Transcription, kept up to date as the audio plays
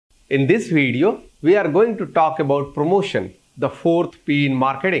In this video, we are going to talk about promotion, the fourth P in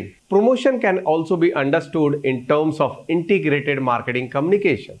marketing. Promotion can also be understood in terms of integrated marketing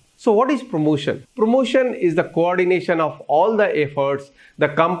communication. So what is promotion? Promotion is the coordination of all the efforts the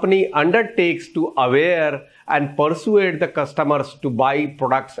company undertakes to aware and persuade the customers to buy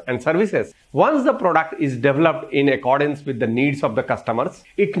products and services. Once the product is developed in accordance with the needs of the customers,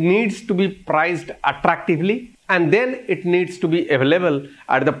 it needs to be priced attractively and then it needs to be available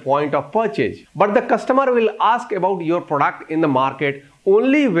at the point of purchase. But the customer will ask about your product in the market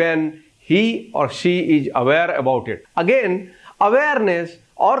only when he or she is aware about it. Again, awareness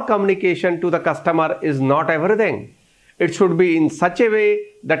or communication to the customer is not everything. It should be in such a way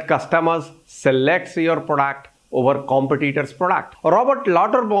that customers select your product over competitors' product. Robert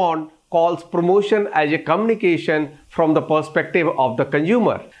Lauterbach calls promotion as a communication from the perspective of the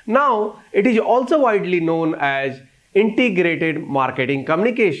consumer. Now, it is also widely known as integrated marketing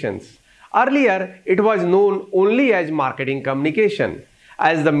communications. Earlier, it was known only as marketing communication,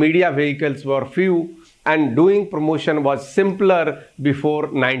 as the media vehicles were few and doing promotion was simpler before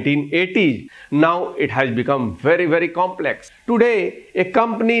 1980s. Now it has become very complex. Today, a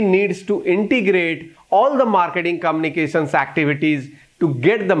company needs to integrate all the marketing communications activities to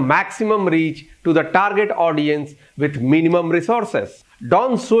get the maximum reach to the target audience with minimum resources.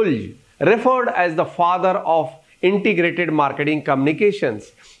 Don Sulj, referred as the father of integrated marketing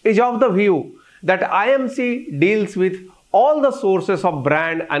communications, is of the view that IMC deals with all the sources of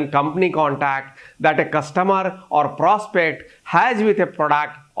brand and company contact that a customer or prospect has with a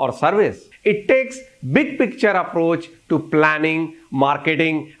product or service. It takes big picture approach to planning,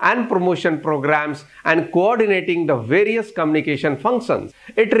 marketing and promotion programs and coordinating the various communication functions.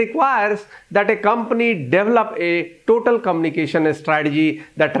 It requires that a company develop a total communication strategy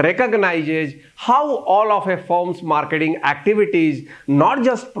that recognizes how all of a firm's marketing activities, not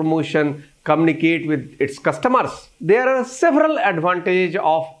just promotion, communicate with its customers. There are several advantages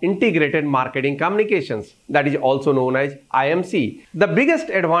of integrated marketing communications, that is also known as IMC. The biggest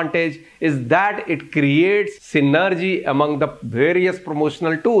advantage is that it creates synergy among the various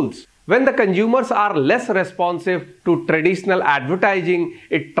promotional tools. When the consumers are less responsive to traditional advertising,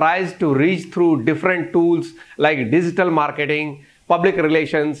 it tries to reach through different tools like digital marketing, public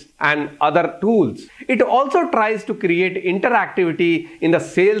relations and other tools. It also tries to create interactivity in the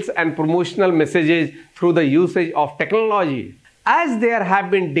sales and promotional messages through the usage of technology. As there have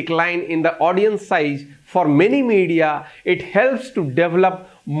been decline in the audience size for many media, it helps to develop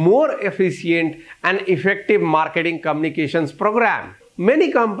more efficient and effective marketing communications program.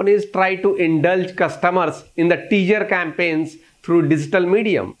 Many companies try to indulge customers in the teaser campaigns through digital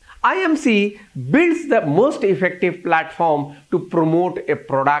medium. IMC builds the most effective platform to promote a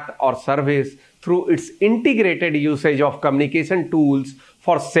product or service through its integrated usage of communication tools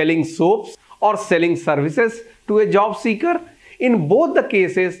for selling soaps or selling services to a job seeker. In both the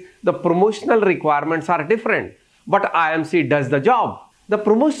cases, the promotional requirements are different, but IMC does the job. The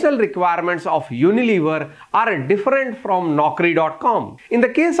promotional requirements of Unilever are different from Naukri.com. In the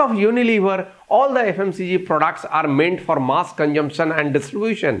case of Unilever, all the FMCG products are meant for mass consumption and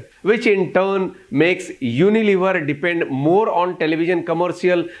distribution, which in turn makes Unilever depend more on television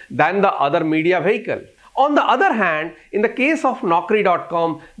commercial than the other media vehicle. On the other hand, in the case of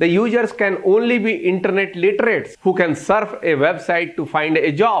Naukri.com, the users can only be internet literates who can surf a website to find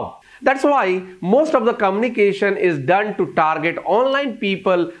a job. That's why most of the communication is done to target online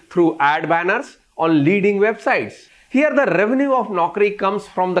people through ad banners on leading websites. Here the revenue of Naukri comes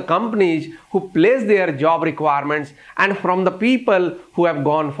from the companies who place their job requirements and from the people who have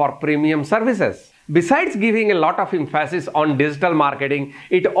gone for premium services. Besides giving a lot of emphasis on digital marketing,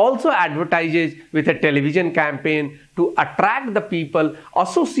 it also advertises with a television campaign to attract the people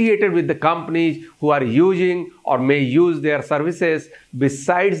associated with the companies who are using or may use their services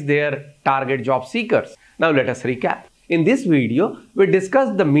besides their target job seekers. Now let us recap. In this video, we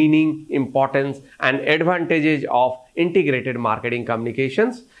discussed the meaning, importance and advantages of integrated marketing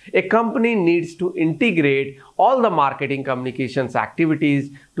communications. A company needs to integrate all the marketing communications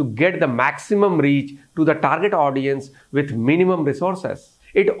activities to get the maximum reach to the target audience with minimum resources.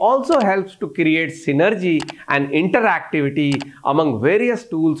 It also helps to create synergy and interactivity among various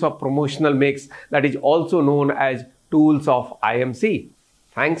tools of promotional mix, that is also known as tools of IMC.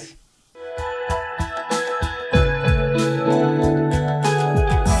 Thanks.